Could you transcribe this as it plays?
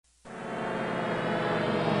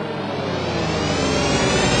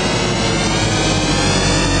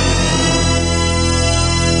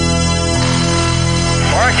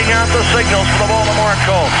signals for the Baltimore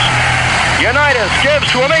Colts. Unitas gives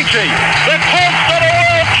to Amici. The Colts are the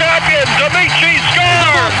world champions. Amici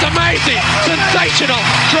scores! It's amazing, sensational,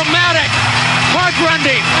 dramatic,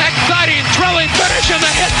 heart-rending, exciting, thrilling finish in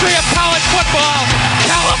the history of college football.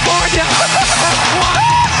 California has won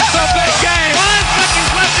the big game. 5 seconds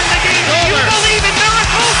left in the game. Do you believe in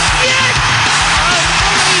miracles? Yes!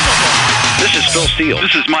 Unbelievable. This is Phil Steele.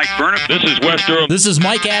 This is Mike Burnham. This is Wes Durham. This is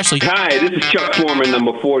Mike Ashley. Hi, this is Chuck Foreman,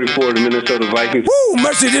 number 44 of the Minnesota Vikings. Woo,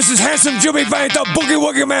 mercy, this is handsome Jimmy Vane, the Boogie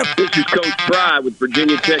Woogie Man. This is Coach Fry with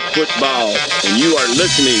Virginia Tech Football, and you are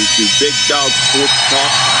listening to Big Dog Sports Talk.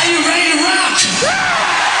 Are you ready to rock?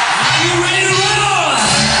 Are you ready to roll?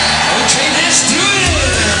 Okay, let's do it.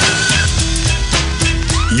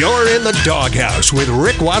 You're in the doghouse with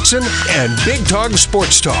Rick Watson and Big Dog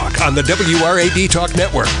Sports Talk on the WRAD Talk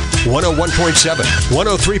Network, 101.7,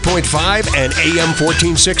 103.5, and AM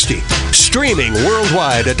 1460. Streaming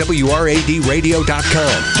worldwide at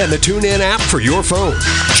WRADradio.com and the TuneIn app for your phone.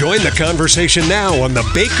 Join the conversation now on the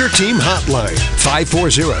Baker Team Hotline,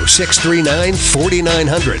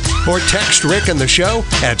 540-639-4900, or text Rick and the show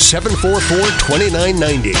at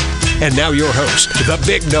 744-2990. And now your host, the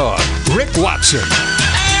Big Dog, Rick Watson.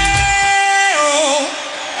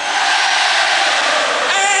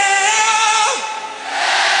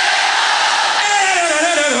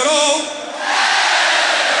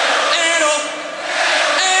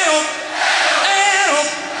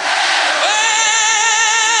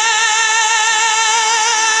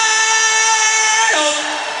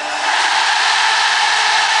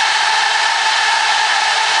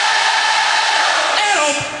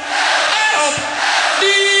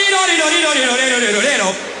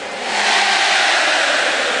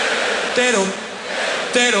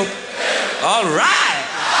 All right.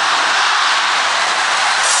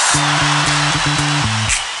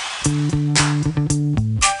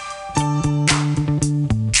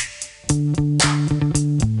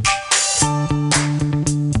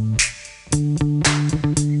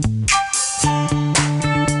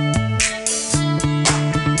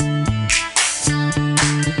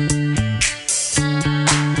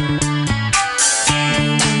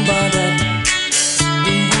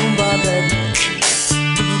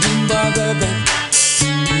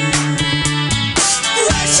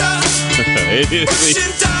 It is the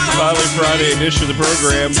Finally Friday edition of the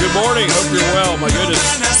program. Good morning. Hope you're well. My goodness.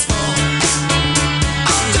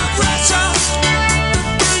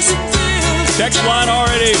 Text line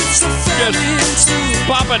already just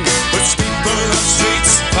popping.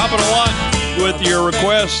 Popping a lot with your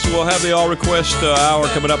requests. We'll have the all request hour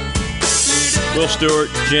coming up. Will Stewart,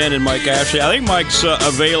 Jen, and Mike Ashley. I think Mike's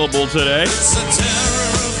available today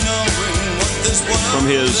from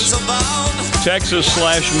his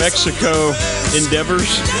Texas/Mexico endeavors.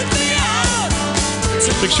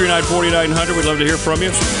 639-4900. We'd love to hear from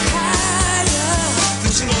you.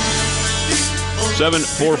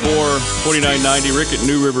 744-4990. Rick at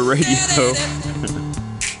New River Radio.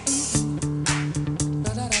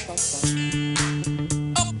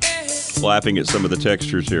 Laughing at some of the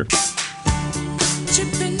textures here.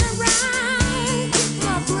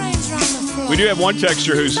 We do have one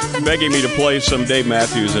texter who's begging me to play some Dave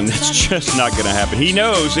Matthews, and it's just not going to happen. He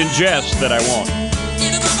knows in jest that I won't.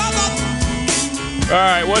 All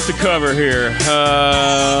right, what to cover here?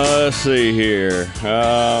 Let's see here.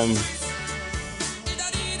 I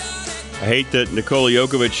hate that Nikola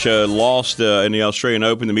Jokovic lost in the Australian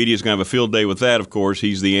Open. The media's going to have a field day with that, of course.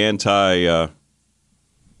 He's the anti-media.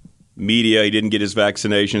 He didn't get his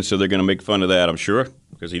vaccination, so they're going to make fun of that, I'm sure,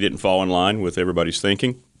 because he didn't fall in line with everybody's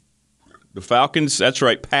thinking. The Falcons, that's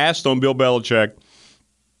right, passed on Bill Belichick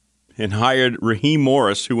and hired Raheem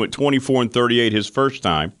Morris, who went 24-38 his first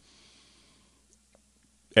time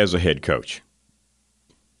as a head coach.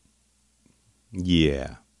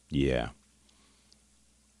 Yeah. Bill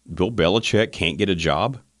Belichick can't get a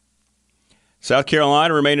job. South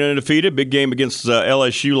Carolina remaining undefeated. Big game against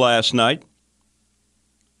LSU last night.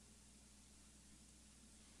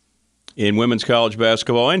 In women's college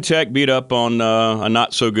basketball, and Tech beat up on a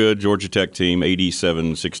not-so-good Georgia Tech team,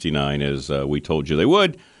 87-69, as we told you they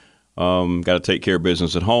would. Got to take care of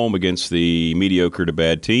business at home against the mediocre to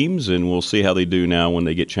bad teams, and we'll see how they do now when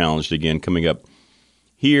they get challenged again coming up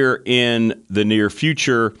here in the near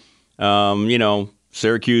future.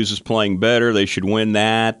 Syracuse is playing better. They should win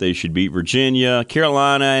that. They should beat Virginia.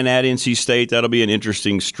 Carolina and at NC State, that'll be an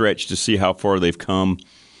interesting stretch to see how far they've come.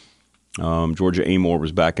 Georgia Amore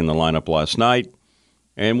was back in the lineup last night.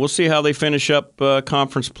 And we'll see how they finish up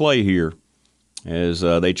conference play here as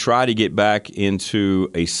they try to get back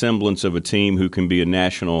into a semblance of a team who can be a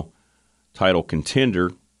national title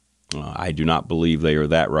contender. I do not believe they are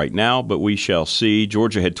that right now, but we shall see.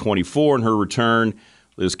 Georgia had 24 in her return.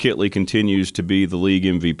 Liz Kitley continues to be the league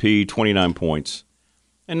MVP, 29 points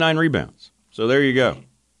and 9 rebounds. So there you go.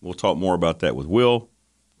 We'll talk more about that with Will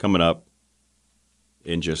coming up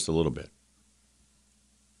in just a little bit.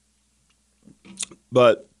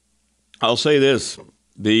 But I'll say this.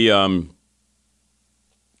 The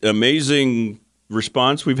amazing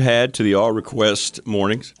response we've had to the All Request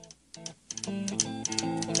mornings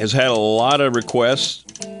has had a lot of requests.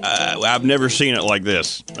 I've never seen it like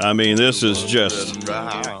this. I mean, this is just...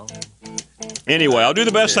 Anyway, I'll do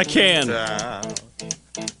the best I can.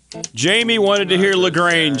 Jamie wanted to hear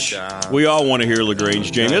LaGrange. We all want to hear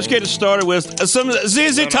LaGrange, Jamie. Let's get it started with some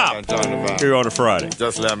ZZ Top here on a Friday.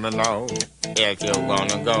 Just let me know if you want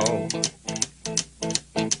to go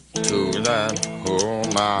to that whole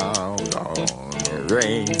mile on the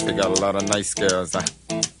range. They got a lot of nice girls.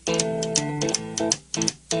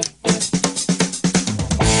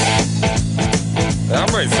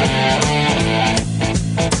 I'm racing.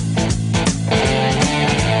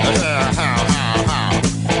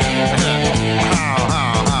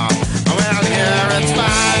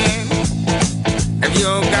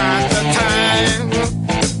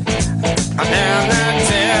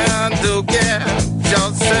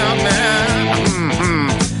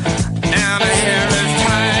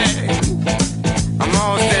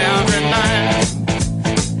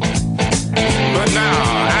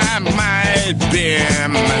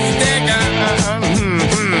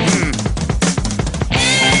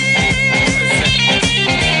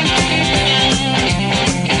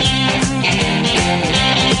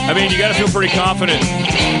 I mean, you got to feel pretty confident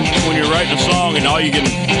when you're writing a song and all you can,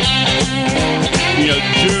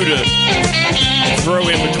 do to throw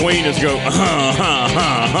in between is go,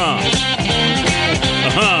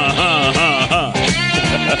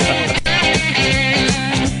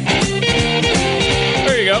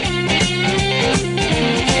 There you go.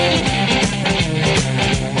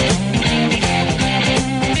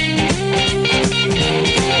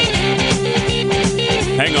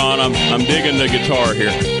 Hang on, I'm digging the guitar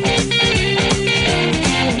here.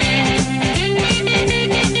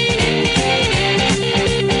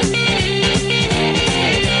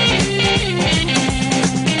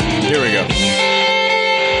 Here we go.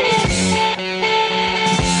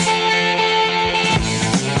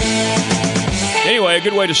 Anyway, a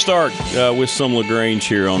good way to start with some LaGrange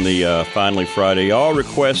here on the Finally Friday All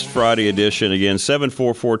Request Friday edition. Again,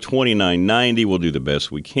 744-2990. We'll do the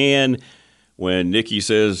best we can. When Nikki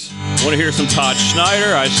says, want to hear some Todd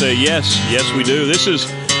Schneider? I say, yes, we do. This is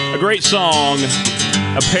a great song,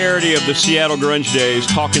 a parody of the Seattle Grunge days,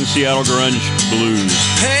 Talking Seattle Grunge Blues.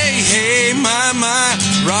 Hey, my,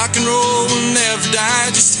 rock and roll will never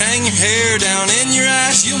die. Just hang your hair down in your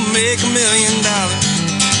eyes, you'll make $1 million.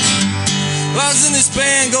 Well, I was in this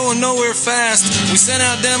band going nowhere fast. We sent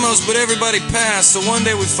out demos, but everybody passed. So one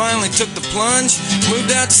day we finally took the plunge,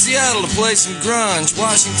 moved out to Seattle to play some grunge.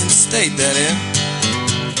 Washington State, that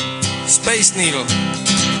is. Space Needle.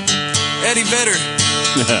 Eddie Vedder.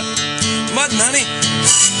 Mutton, honey.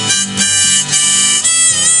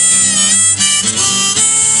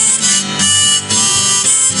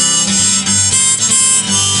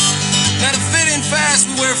 Now to fit in fast,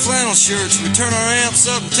 we wear flannel shirts. We turn our amps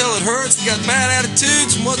up until it hurts. We got bad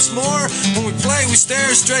attitudes, and what's more, when we play, we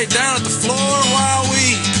stare straight down at the floor while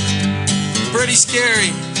we... Pretty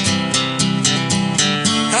scary.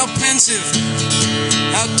 How pensive.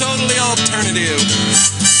 How totally alternative.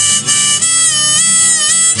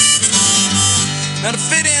 Now to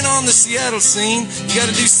fit in on the Seattle scene, you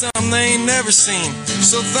gotta do something they ain't never seen.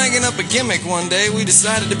 So thinking up a gimmick one day, we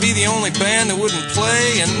decided to be the only band that wouldn't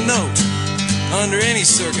play a note under any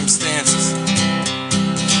circumstances.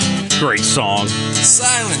 Great song.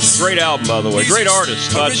 Silence. Great album, by the way. Great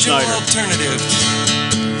artist, Todd Schneider. Alternative.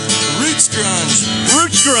 Roots grunge.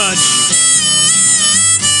 Roots grunge.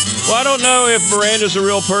 Well, I don't know if Miranda's a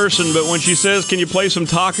real person, but when she says, can you play some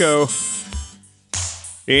taco?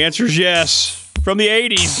 The answer is yes. From the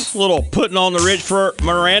 80s, little putting on the rich for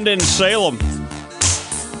Miranda in Salem.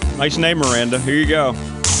 Nice name, Miranda. Here you go.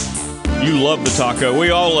 You love the taco. We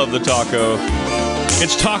all love the taco.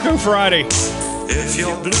 It's Taco Friday. If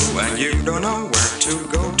you're blue and you don't know where to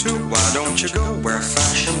go to, why don't you go where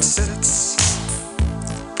fashion sits?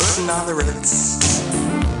 Putting on the Ritz.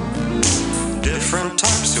 Different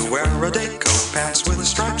types who wear a day coat, pants with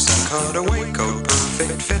stripes and cutaway coat,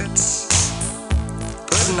 perfect fits.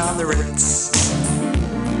 Putting on the Ritz.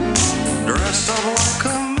 Dressed up like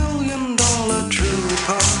 $1 million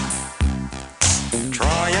trooper,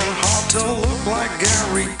 trying hard to look like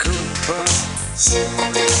Gary Cooper.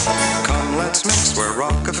 Come, let's mix where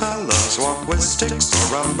Rockefellers walk with sticks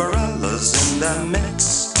or umbrellas in their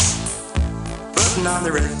midst, putting on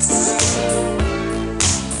the Ritz.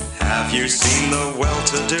 Have you seen the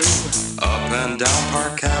well-to-do up and down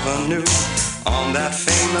Park Avenue on that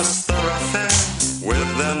famous thoroughfare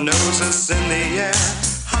with their noses in the air?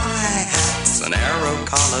 High hats and arrow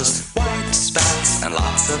collars, white spats and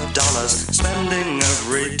lots of dollars, spending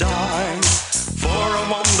every dime for a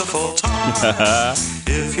wonderful time.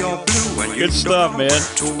 If you're blue and you good stuff, man.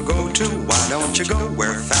 To go to, why don't you go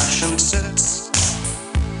where fashion sits,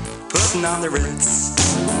 putting on the Ritz.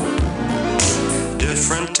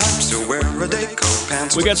 Different types who wear a day coat,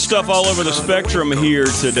 pants. We got stuff all over the spectrum here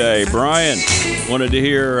today. Brian wanted to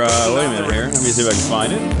hear, wait a minute here. Let me see if I can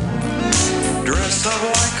find it. Dress up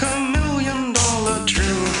like $1 million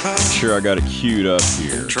trooper. Sure, I got it queued up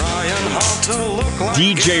here. Trying hard to look like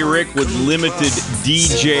DJ Rick with limited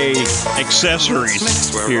DJ accessories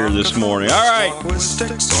here this morning. All right.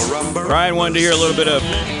 Brian wanted to hear a little bit of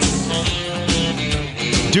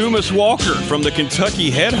Dumas Walker from the Kentucky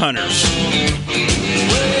Headhunters.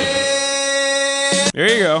 There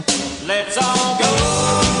you go. Let's all go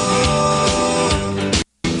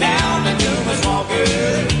down to Dumas Walker.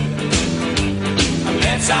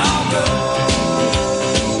 Let's all go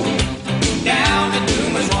down to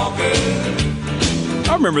Dumas Walker.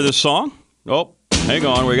 I remember this song. Oh, hang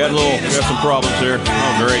on. We got some problems here.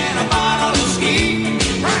 Oh, great.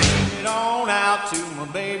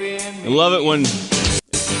 I love it when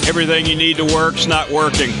everything you need to work's not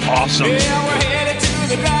working. Awesome. Yeah, we're headed to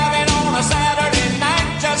the drive-in on a Saturday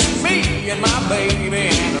night. Just me and my baby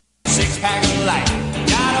and a six-pack of light.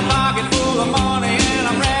 Got a pocket full of money and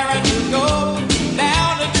I'm raring to go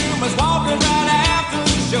down to Dumas Walker right after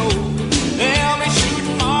the show. They'll be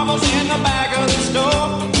shooting marbles in the back of the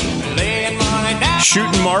store, laying money down.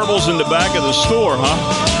 Shooting marbles in the back of the store, huh?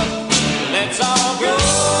 Let's all go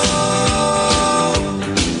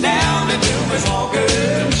down to Dumas Walker.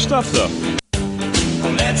 Good stuff, though.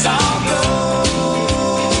 Let's all go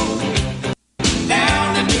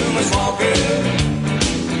down to Dumas Walker.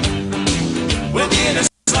 We'll get a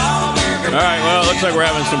small burger. All right, well, it looks like we're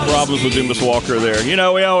having some problems with Dumas Walker there. You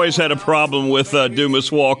know, we always had a problem with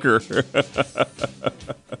Dumas Walker.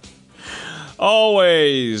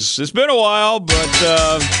 Always. It's been a while, but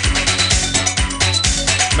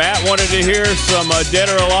Matt wanted to hear some Dead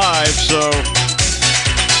or Alive, so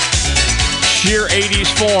sheer 80s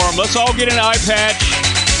form. Let's all get an eye patch,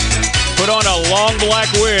 put on a long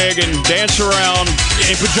black wig, and dance around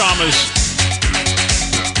in pajamas.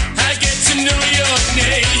 I get to know your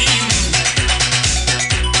name.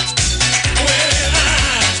 Well,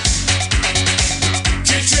 I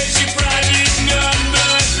can trace your private number,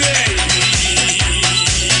 baby.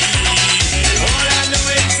 All I know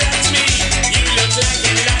is that's me. You look like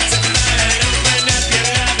you like to mine. Open up your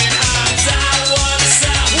loving arms. I want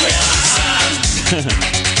some. Well,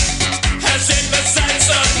 I set my sights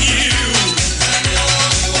on you.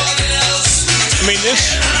 I mean,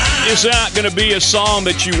 this is not going to be a song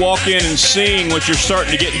that you walk in and sing when you're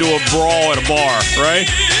starting to get into a brawl at a bar, right?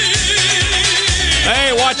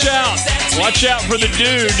 Hey, watch out. Watch out for the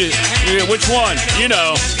dude. Which one? You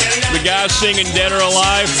know, the guy singing Dead or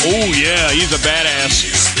Alive. Oh, yeah, he's a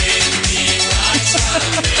badass.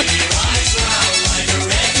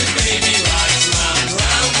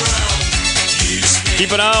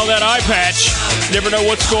 Keep an eye on that eye patch. Never know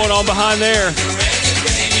what's going on behind there.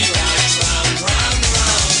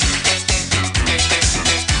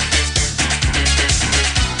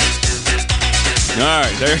 All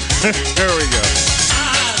right, there we go.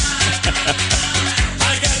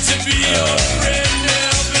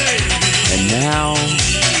 And now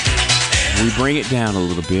we bring it down a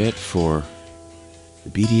little bit for the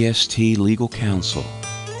BDST Legal Counsel,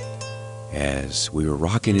 as we were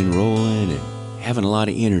rocking and rolling and having a lot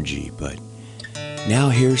of energy. But now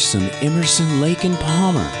here's some Emerson, Lake and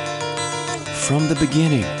Palmer from the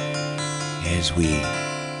beginning as we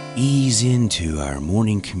ease into our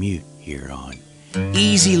morning commute here on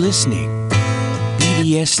Easy Listening,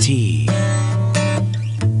 BDST.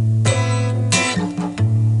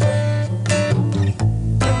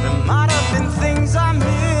 There might have been things I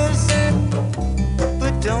missed,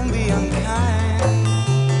 but don't be unkind.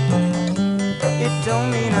 It don't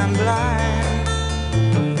mean I'm blind.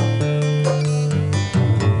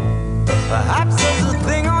 Perhaps there's a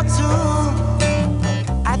thing or two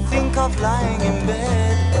I think of lying in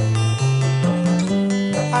bed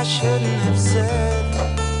I shouldn't have said,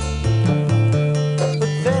 but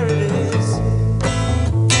there it is.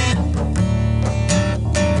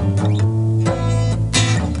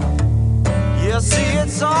 You see,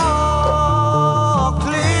 it's all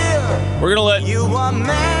clear. We're going to let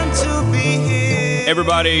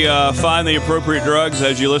Everybody find the appropriate drugs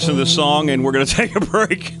as you listen to this song, and we're going to take a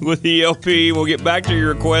break with ELP. We'll get back to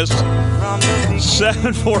your requests.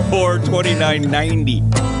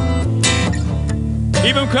 744-2990.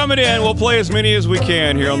 Keep them coming in. We'll play as many as we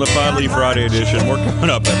can here on the Finally Friday edition. We're coming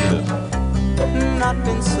up after this. Not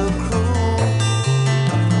been so cruel,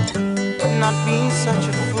 not being such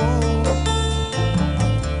a fool.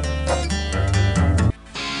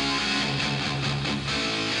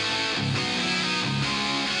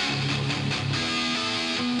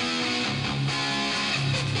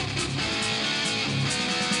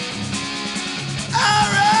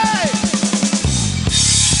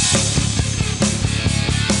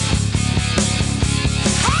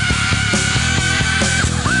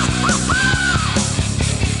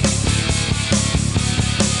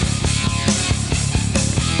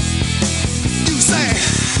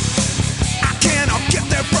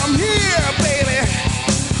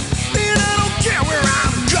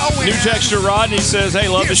 New texter Rodney says, hey,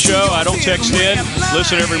 love the show. I don't text in.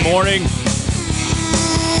 Listen every morning.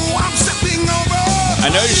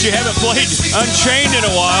 I noticed you haven't played Unchained in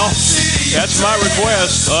a while. That's my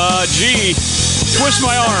request. Gee, twist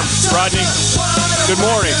my arm, Rodney. Good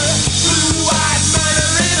morning.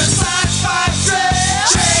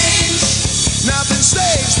 Nothing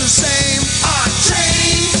stays the same.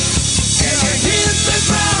 Unchained. And you hit the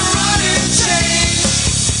ground running change.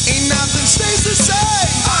 Ain't nothing stays the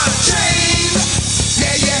same. Unchained.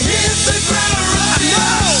 Yeah, you hit the ground running. No,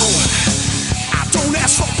 I don't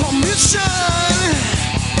ask for permission.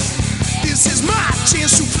 This is my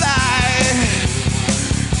chance to fly.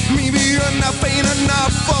 Maybe enough ain't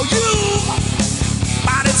enough for you,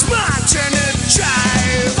 but it's my turn to try.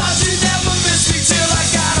 But you never miss me till I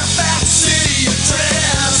got a fat city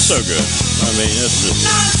address. So good. I mean, it's just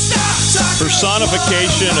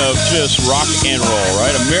personification of just rock and roll,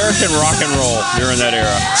 right? American rock and roll during that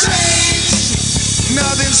era.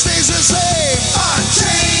 Nothing stays the same.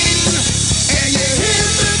 Unchained. And you hit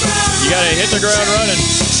the ground. You gotta hit the ground running.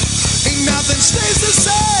 Ain't nothing stays the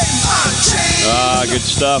same. Unchained. Good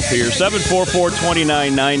stuff here.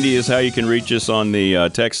 744-2990 is how you can reach us on the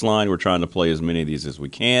text line. We're trying to play as many of these as we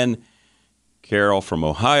can. Carol from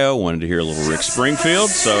Ohio wanted to hear a little Rick Springfield.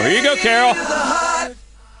 So here you go, Carol.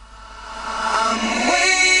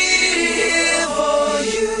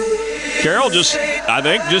 Carol I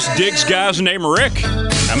think, digs guys named Rick.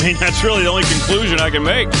 I mean, that's really the only conclusion I can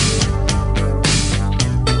make.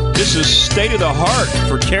 This is State of the Heart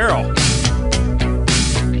for Carol.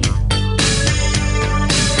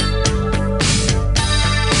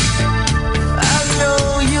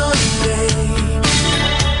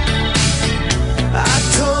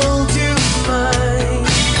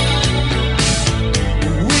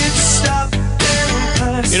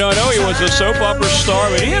 You know, I know he was a soap opera star,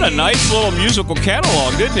 but he had a nice little musical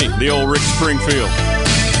catalog, didn't he? The old Rick Springfield.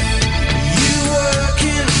 You work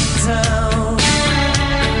in town.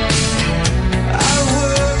 I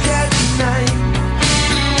work at night.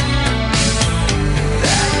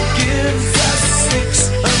 That gives us 6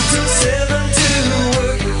 until 7 to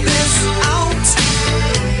work this out.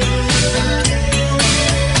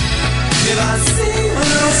 If I seem a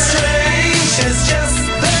little strange, it's just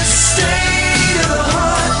the state of the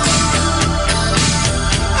heart.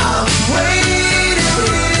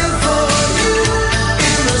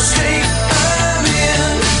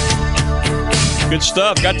 Good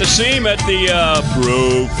stuff. Got to see him at the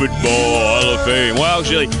Pro Football Hall of Fame. Well,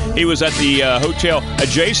 actually, he was at the hotel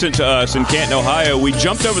adjacent to us in Canton, Ohio. We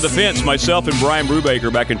jumped over the fence, myself and Brian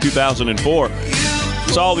Brubaker, back in 2004.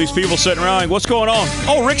 Saw all these people sitting around. What's going on?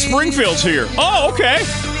 Oh, Rick Springfield's here. Oh, okay.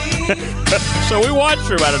 So we watched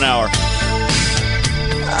for about an hour.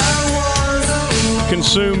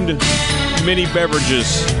 Consumed mini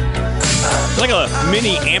beverages. It's like a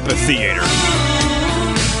mini amphitheater.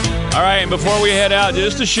 All right, and before we head out,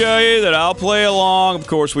 just to show you that I'll play along, of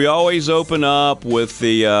course, we always open up with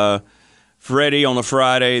the Freddie on the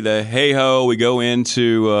Friday, the hey-ho, we go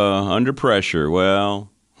into Under Pressure. Well,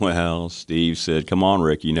 Steve said, come on,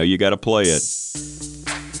 Rick, you know you got to play it.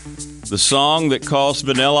 The song that cost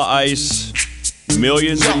Vanilla Ice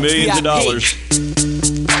millions and millions of dollars.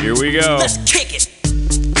 Here we go. Let's kick it.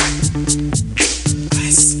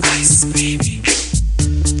 Ice, ice, baby.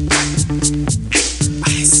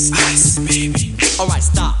 Ice, ice, baby. All right,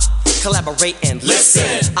 stop. collaborate and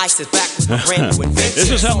listen. I sit back with a brand new invention. This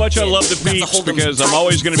is how much I love the Beats because I'm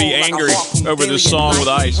always going to be angry over this song with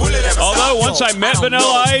Ice. Although once I met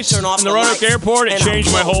Vanilla Ice in the Roanoke Airport, it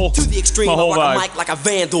changed my whole vibe. Mic like a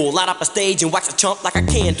vandal, light up a stage and wax a chump like a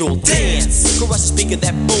candle. Dance, crush a speaker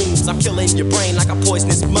that booms. I'm killing your brain like a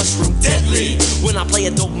poisonous mushroom. Deadly. When I play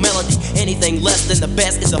a dope melody, anything less than the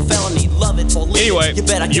best is a felony. Love it or leave it.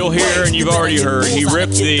 Anyway, you'll hear and you've already heard he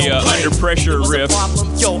ripped the Under Pressure riff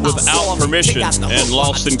without permission and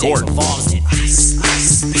lost in court.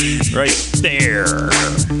 Right there.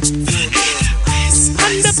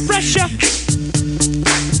 Under pressure.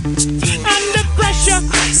 Under pressure.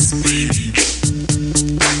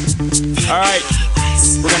 All right.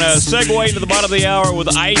 We're going to segue into the bottom of the hour with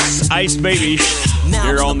Ice Baby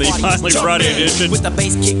here on the Finally Friday edition. With the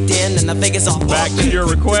bass kicked in and the Vegas off. Back to your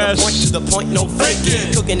requests. To the point, no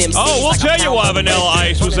faking. Oh, we'll tell you why Vanilla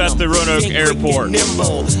Ice was at the Roanoke Airport.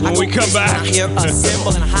 When we come back,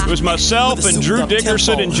 it was myself and Drew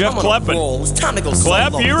Dickerson and Jeff Kleppen.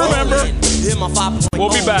 Klepp, you remember? We'll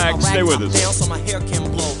be back. Stay with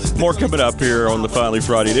us. More coming up here on the Finally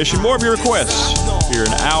Friday edition. More of your requests here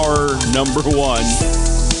in hour number 1.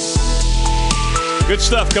 Good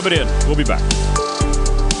stuff coming in. We'll be back.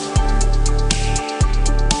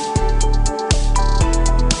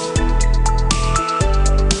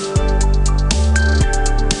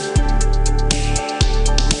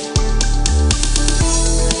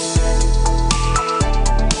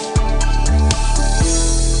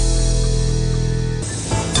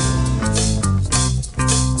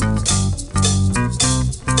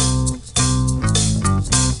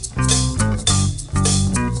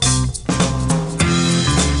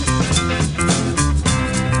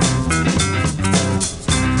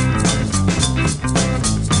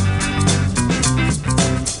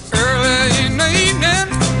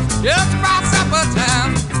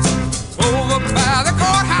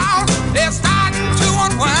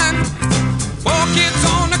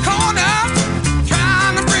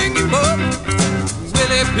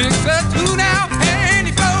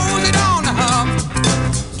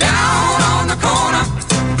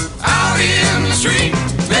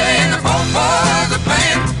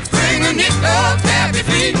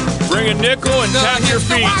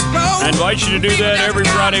 I invite you to do that every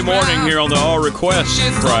Friday morning here on the All Requests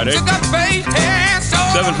Friday.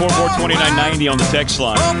 744-2990 on the text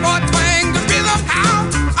line.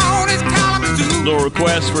 Little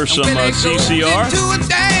request for some CCR.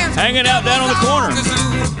 Hanging out down on the corner.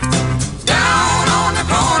 Down on the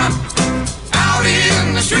corner, out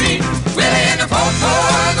in the street, within the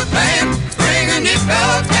the band, bringing it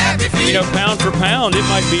up, happy feet. You know, pound for pound, it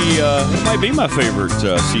might be my favorite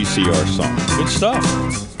CCR song. Good stuff.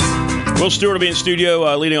 Will Stewart will be in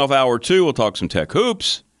studio leading off hour 2. We'll talk some Tech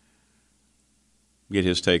hoops. Get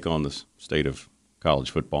his take on the state of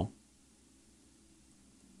college football.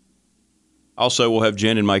 Also, we'll have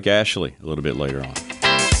Jen and Mike Ashley a little bit later on.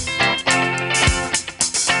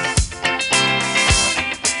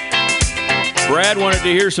 Brad wanted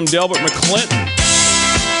to hear some Delbert McClinton.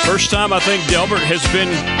 First time I think Delbert has been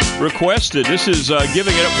requested. This is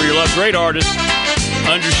Giving It Up for Your Love. Great artist,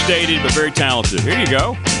 understated but very talented. Here you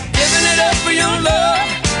go. Giving it up for your love,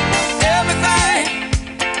 everything.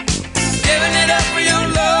 Giving it up for your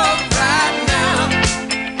love right now.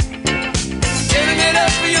 Giving it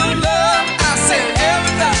up for your love, I said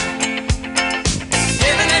everything.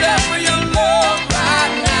 Giving it up for your love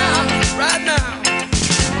right now, right now.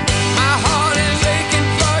 My heart is aching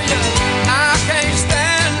for you, I can't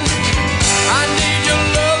stand. I need your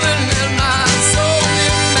loving and my soul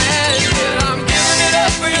is mad. I'm giving it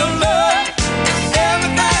up for your love,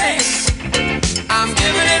 everything. I'm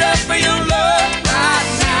giving it up for your love right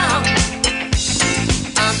now.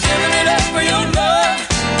 I'm giving it up for your love,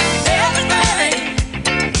 everything.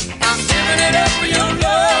 I'm giving it up for your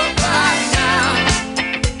love right now.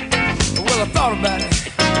 Well, I thought about it.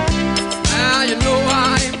 Now you know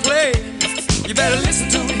I ain't playing. You better listen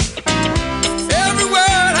to me. Every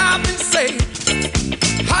word I've been saying.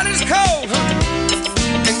 Hot is cold,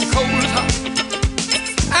 and cold is hot.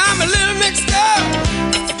 I'm a little mixed up,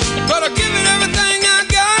 but I'll give it everything I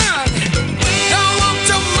got. Don't want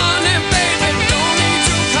your money, baby, don't need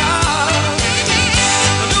your car.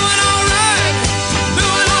 I'm doing all right,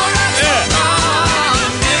 Yeah.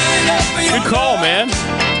 I'm giving it up for your Good call, man.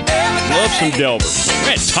 everything. Love some Delbert.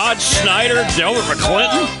 Man, Todd Snyder, Delbert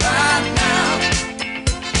McClinton. Right now,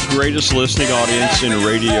 Greatest listening audience in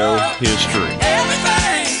radio history.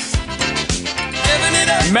 everything. Giving it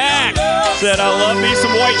up for Mac your love. said, I love me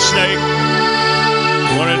some Whitesnake.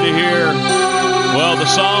 Wanted to hear, well, the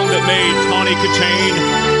song that made Tawny Katane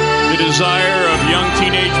the desire of young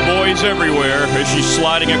teenage boys everywhere as she's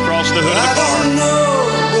sliding across the hood of the car.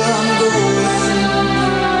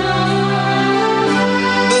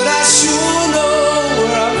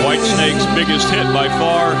 Whitesnake's biggest hit by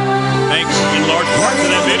far, thanks in large part to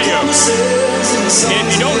that video. And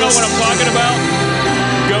if you don't know what I'm talking about,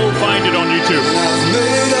 go find it on YouTube.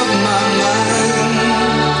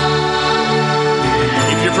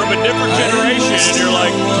 If you're from a different generation and you're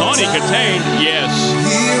like, Tawny Katane, yes.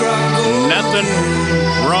 Nothing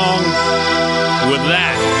wrong with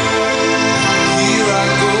that.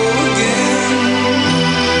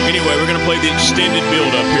 Anyway, we're going to play the extended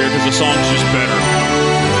build up here because the song's just better.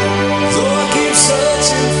 Though I keep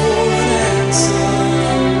searching for an answer,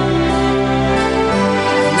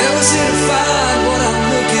 I never seem to find what I'm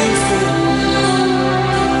looking for.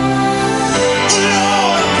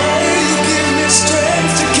 Lord, I pray you give me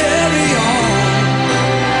strength to carry on,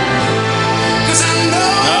 'cause I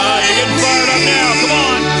know you're getting fired up now. Come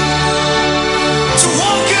on. to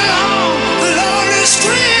walk along the lonely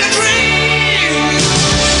street of dreams.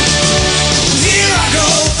 Here I go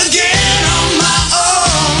again on my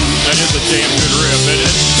own. That is a damn good riff, isn't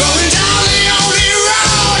it? Going down the only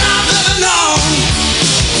road I've ever known.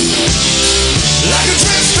 Like a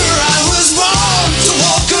drifter, I was born to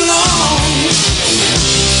walk alone.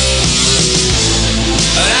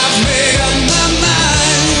 And I've made up my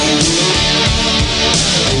mind.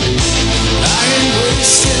 I ain't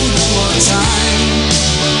wasting no more time.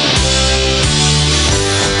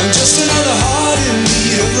 I'm just another heart in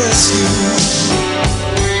need of rescue,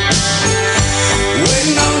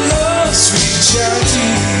 waiting on love's sweet charity.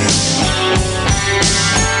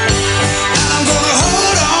 And I'm gonna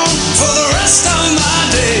hold on for the rest of my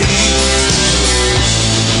days,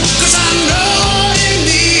 'cause I know it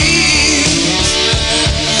needs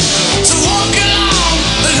to walk along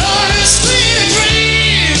the lonely street of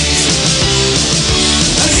dreams.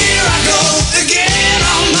 And here I go again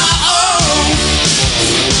on my own,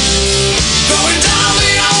 going down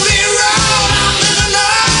the only road I've ever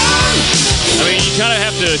known. I mean, you kind of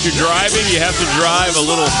have to, if you're driving, you have to drive a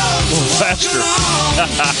little faster.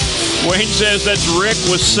 Wayne says that's Rick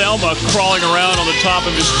with Selma crawling around on the top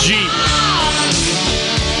of his Jeep.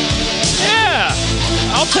 Yeah,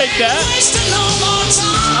 I'll take that.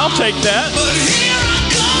 I'll take that.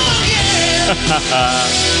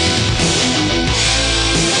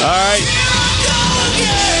 All right.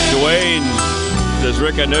 Dwayne says,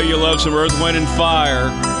 Rick, I know you love some Earth, Wind, and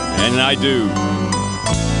Fire, and I do.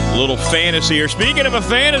 A little fantasy here. Speaking of a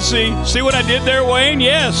fantasy, see what I did there, Wayne?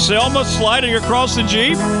 Yes, Selma sliding across the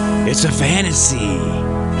Jeep. It's a fantasy.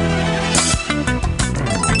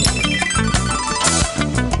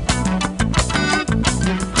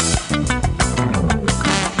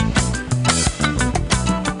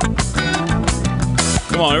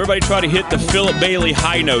 Come on, everybody try to hit the Philip Bailey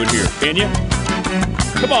high note here, can you?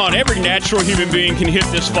 Come on, every natural human being can hit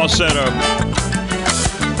this falsetto.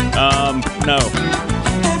 No.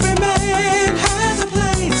 Every man has a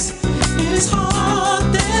place. In his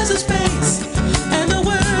heart there's a space, and the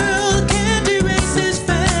world can't erase his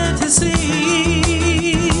fantasies.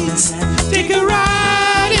 Take a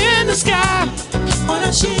ride in the sky on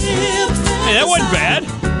a ship. Hey, that wasn't bad.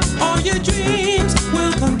 All your dreams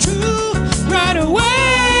will come true right away.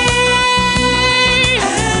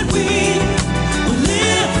 And we will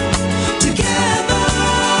live together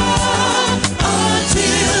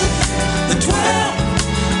until the 12th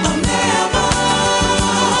of never.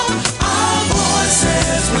 Our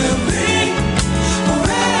voices will ring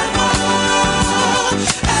forever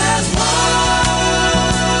as one.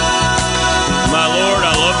 My Lord,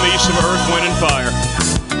 I love me some Earth, Wind, and Fire.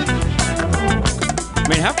 I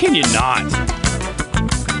mean, how can you not?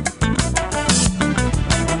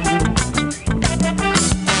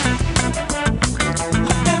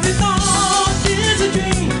 Every thought is a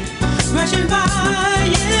dream, rushing by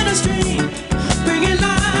in a stream, bringing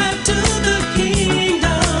life to the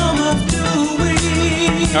kingdom of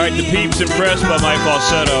doing. All right, the peeps impressed by my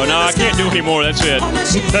falsetto. No, I can't do any more. That's it.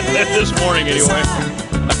 This morning, anyway.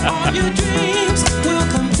 All your dreams will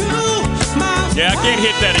come true. Yeah, I can't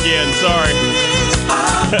hit that again. Sorry.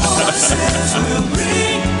 Our voices will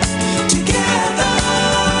ring together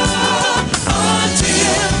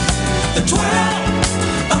until the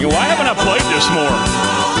 12th. Yeah, why haven't I played this more?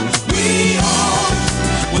 We all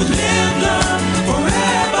will live, learn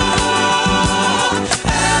forever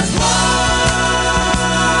as one.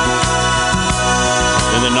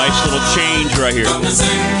 And the nice little change right here.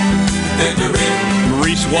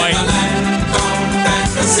 Maurice White.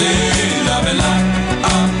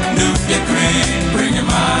 Bring your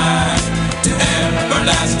mind to heaven.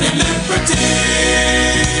 everlasting liberty.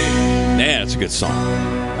 Man, it's a good song.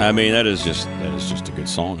 I mean, that is just a good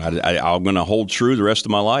song. I'm going to hold true the rest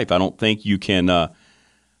of my life. I don't think you can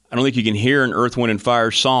hear an Earth, Wind, and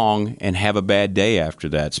Fire song and have a bad day after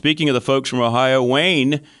that. Speaking of the folks from Ohio,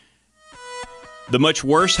 Wayne, the much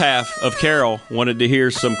worse half of Carol, wanted to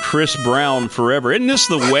hear some Chris Brown, Forever. Isn't this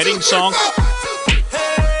the wedding song?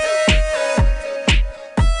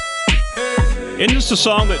 Isn't this the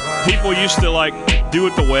song that people used to do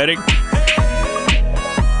at the wedding?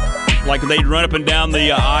 Like they'd run up and down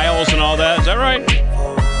the aisles and all that. Is that right?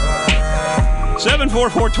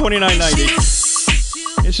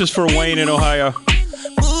 744-2990. This is for Wayne in Ohio.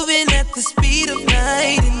 Moving at the speed of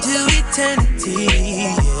light into eternity.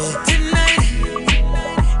 Yeah. Tonight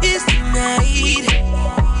is the night. You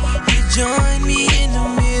join me in the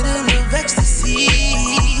middle of ecstasy.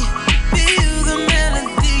 Feel the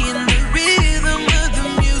melody and the rhythm of the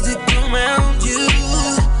music around you.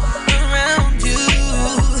 Around you.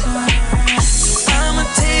 I'ma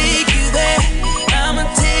take you there. I'ma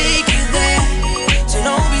take you there. So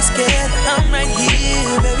don't be scared. I'm right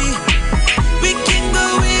here, baby. We can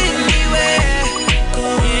go anywhere. Go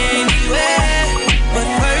anywhere. But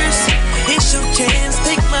first, it's your chance.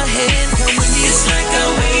 Take my hand. Come with me. It's like I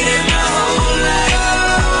waited my whole life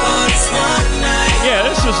for this one night. Yeah,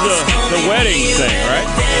 this is the wedding thing, right?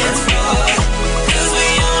 Cause we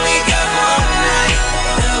only got one night.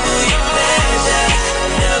 Double your pleasure,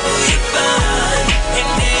 double your fun, and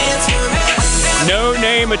dance forever. No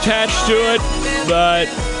name attached to it, but,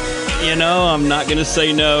 I'm not going to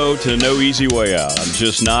say no to No Easy Way Out. I'm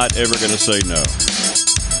just not ever going to say no.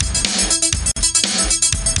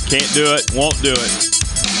 Can't do it, won't do it.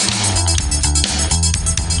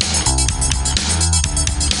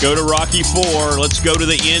 Go to Rocky 4. Let's go to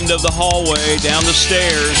the end of the hallway, down the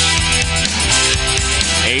stairs.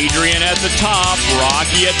 Adrian at the top,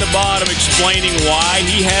 Rocky at the bottom, explaining why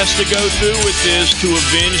he has to go through with this to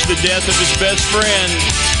avenge the death of his best friend.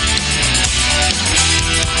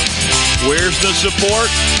 Where's the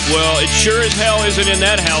support? Well, it sure as hell isn't in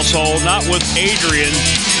that household, not with Adrian.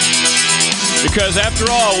 Because after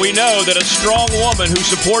all, we know that a strong woman who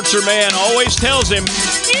supports her man always tells him,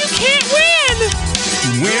 "You can't win."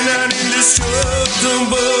 We're not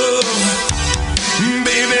indestructible.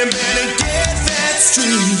 Baby, better get that straight.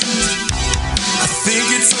 I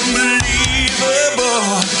think it's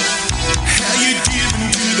unbelievable how you give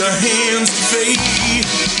into the hands of fate.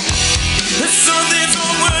 Something's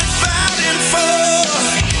not worth fighting for.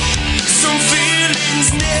 Some feelings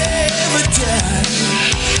never die.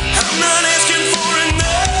 I'm not asking for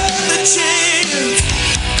another chance.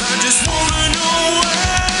 I just wanna know why.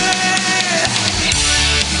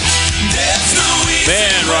 There's no easy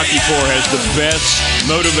Man, Rocky 4 has the best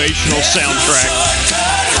motivational soundtrack.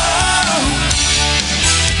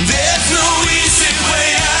 There's no easy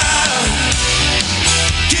way out.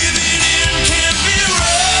 Giving in can't be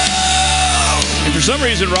wrong. And for some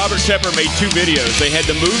reason, Robert Tepper made two videos. They had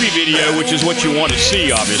the movie video, which is what you want to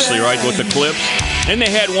see, obviously, right, with the clips. And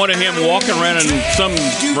they had one of him walking around in some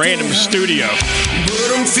random studio.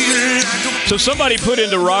 So somebody put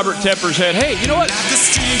into Robert Tepper's head, hey, you know what?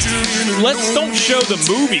 Don't show the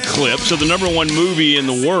movie clips of the #1 movie in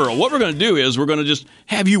the world. What we're going to do is we're going to just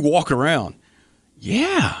have you walk around.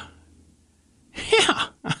 Yeah,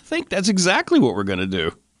 I think that's exactly what we're going to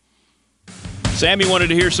do. Sammy wanted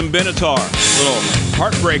to hear some Benatar, little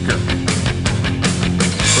heartbreaker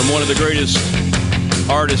from one of the greatest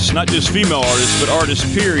artists, not just female artists, but artists,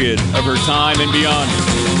 period, of her time and beyond.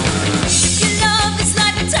 Your love is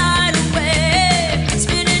like a tidal wave,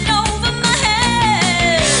 spinning over my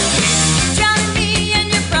head, drowning me in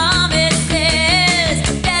your promises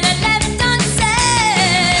that I left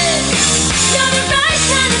unsaid. You're the right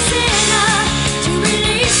kind of sinner to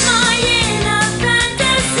release my inner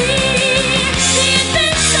fantasy, the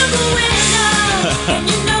invincible winner, and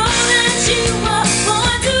you know that you are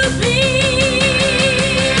born to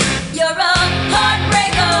bleed. You're a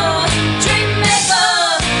heartbreaker, dream maker,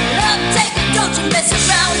 love taker, don't you mess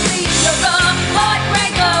around with me. You're a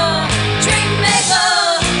heartbreaker, dream maker,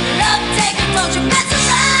 love taker, don't you mess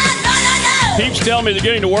around. No, no, no. Peeps tell me they're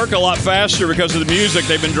getting to work a lot faster because of the music.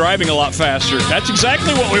 They've been driving a lot faster. That's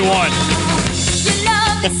exactly what we want. Your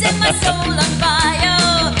love has set my soul on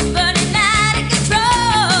fire, burning out of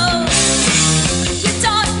control. You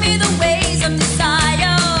taught me the ways of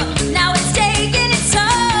desire, now it's taking its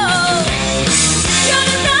toll. You're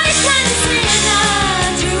the right kind of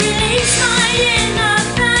sinner to release my inner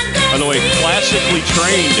fantasy. By the way, classically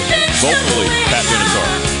trained vocally, Pat Benatar.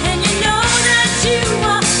 And you know that you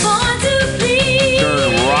are born to bleed.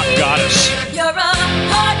 Turn rock goddess. You're a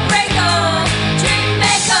heartbreaker, dream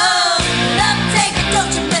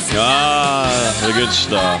The good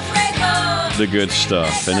stuff. The good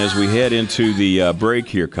stuff. And as we head into the break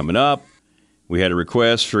here coming up, we had a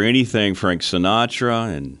request for anything Frank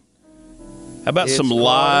Sinatra, and how about some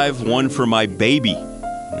live One for My Baby?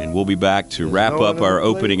 And we'll be back to wrap up our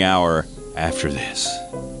opening hour after this.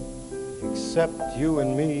 Except you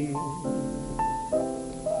and me.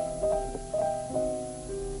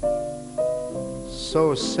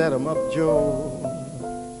 So set 'em up, Joe.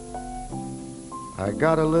 I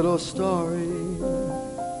got a little story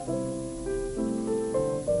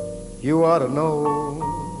you ought to know.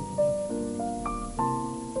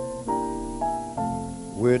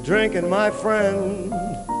 We're drinking, my friend,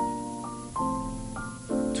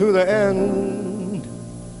 to the end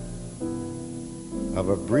of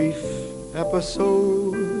a brief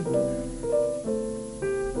episode.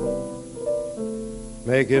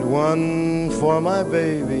 Make it one for my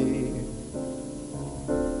baby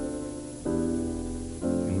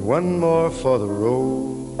and one more for the road.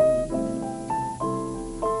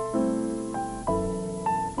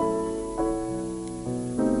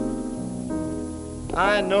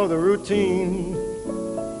 I know the routine.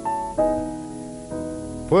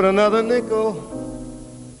 Put another nickel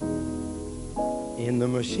in the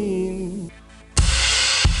machine.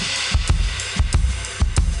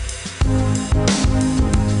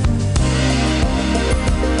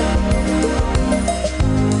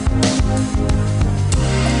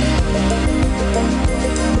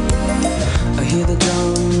 I hear the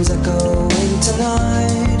drums echoing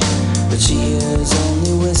tonight, but she hears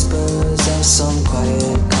only whispers of some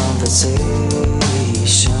quiet conversation.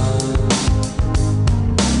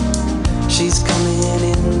 She's coming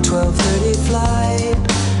in 12:30 flight.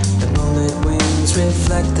 The moonlit wings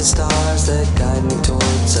reflect the stars that guide me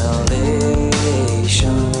towards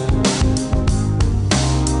salvation.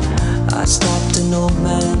 I stopped an old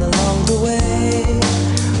man along the way,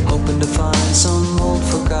 hoping to find some old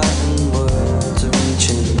forgotten words or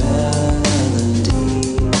ancient melodies.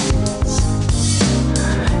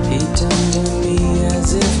 He turned to me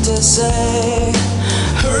as if to say,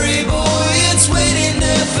 hurry boy, it's waiting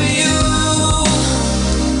there for you.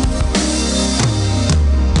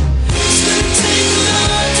 It's gonna take a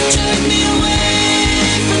lot to drag me away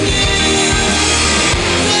from you.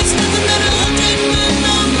 There's nothing that 100 men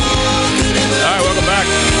no more could ever. All right, welcome back.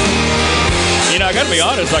 You know, I got to be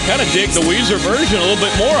honest, I kind of dig the Weezer version a little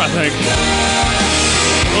bit more, I think.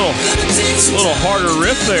 A little harder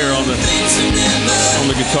riff there on the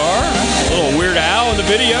guitar. A little Weird Al in the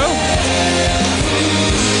video.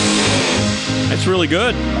 That's really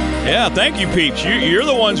good. Yeah, thank you, peeps. You're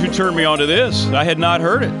the ones who turned me onto this. I had not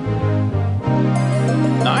heard it.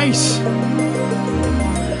 Nice.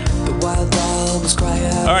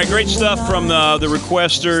 All right, great stuff from the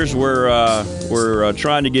requesters. We're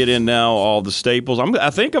trying to get in now all the staples. I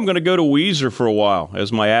think I'm going to go to Weezer for a while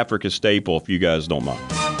as my Africa staple, if you guys don't mind.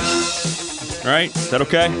 All right, is that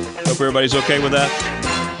okay? Hope everybody's okay with that.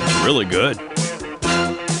 Really good.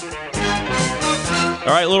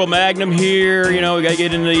 All right, little Magnum here. You know, we got to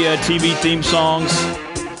get into the TV theme songs.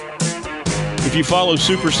 If you follow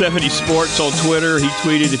Super 70 Sports on Twitter, he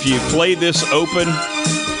tweeted, if you play this open,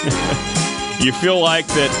 you feel like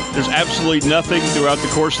that there's absolutely nothing throughout the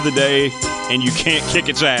course of the day and you can't kick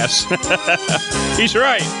its ass. He's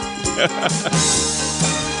right.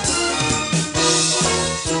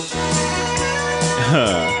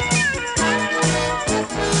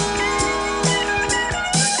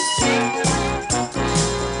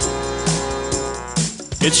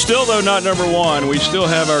 It's still, though, not number one. We still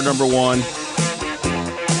have our number one.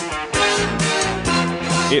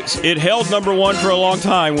 It held number one for a long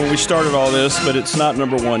time when we started all this, but it's not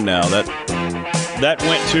number one now. That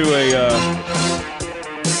went to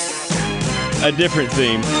a different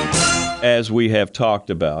theme, as we have talked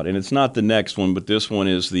about. And it's not the next one, but this one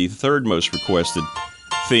is the third most requested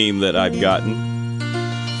theme that I've gotten.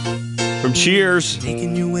 From Cheers.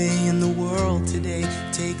 Taking your way in the world today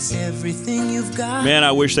takes everything you've got. Man,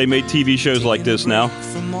 I wish they made TV shows like this now.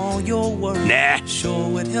 From all your work, nah. Sure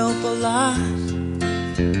would help a lot.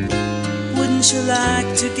 Wouldn't you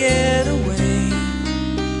like to get away?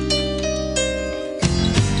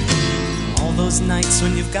 All those nights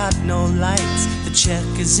when you've got no lights, the check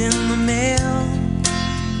is in the mail,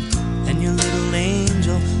 and your little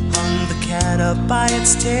angel hung the cat up by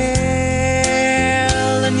its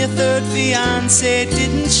tail, and your third fiancé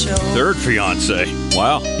didn't show. Third fiancé?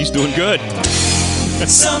 Wow, he's doing good.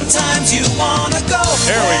 Sometimes you wanna go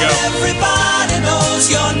there we go. Everybody knows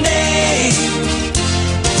your name,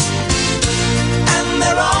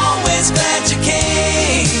 they're always glad you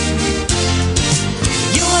came.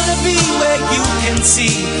 You wanna be where you can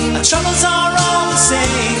see our troubles are all the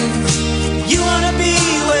same. You wanna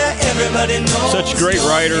everybody knows. Such great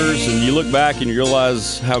writers, and you look back and you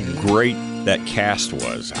realize how great that cast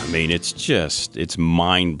was. I mean, it's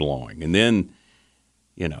mind-blowing. And then,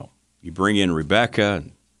 you bring in Rebecca.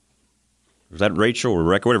 Was that Rachel or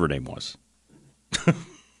Rebecca? Whatever her name was.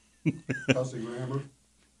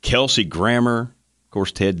 Kelsey Grammer. Of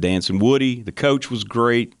course, Ted Danson. Woody, the coach, was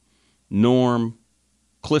great. Norm.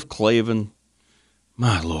 Cliff Clavin.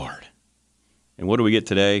 My Lord. And what do we get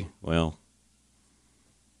today? Well,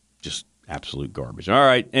 just absolute garbage. All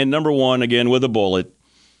right, and number one, again, with a bullet.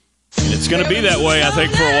 And it's going to be that way, I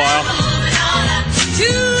think, for a while.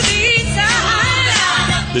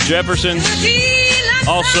 The Jeffersons,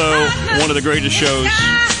 also one of the greatest shows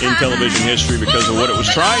in television history because of what it was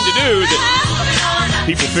trying to do that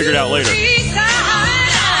people figured out later.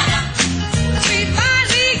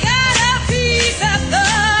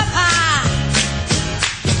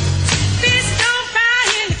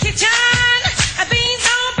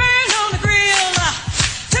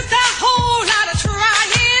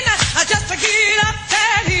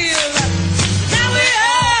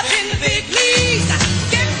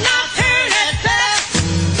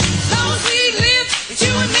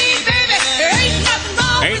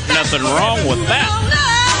 Nothing wrong with that.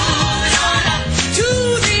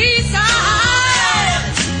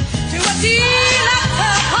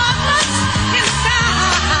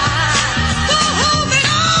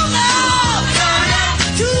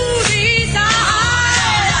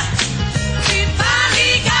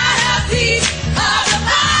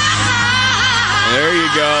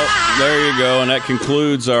 There you go. And that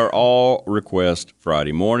concludes our All Request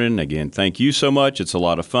Friday morning. Again, thank you so much. It's a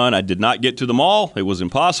lot of fun. I did not get to them all. It was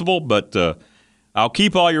impossible, but I'll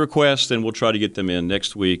keep all your requests, and we'll try to get them in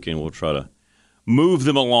next week, and we'll try to move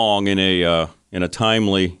them along in a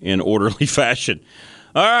timely and orderly fashion.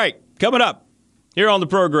 All right, coming up here on the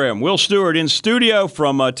program, Will Stewart in studio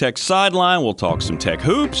from Tech Sideline. We'll talk some Tech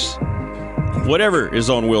hoops, whatever is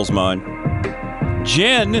on Will's mind.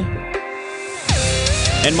 Jen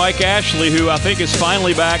and Mike Ashley, who I think is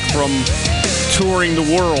finally back from touring the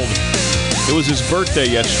world. It was his birthday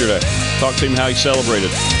yesterday. Talked to him how he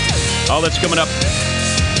celebrated. All that's coming up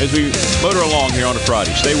as we motor along here on a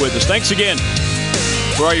Friday. Stay with us. Thanks again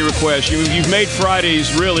for all your requests. You've made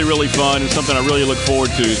Fridays really, really fun and something I really look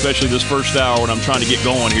forward to, especially this first hour when I'm trying to get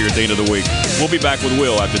going here at the end of the week. We'll be back with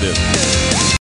Will after this.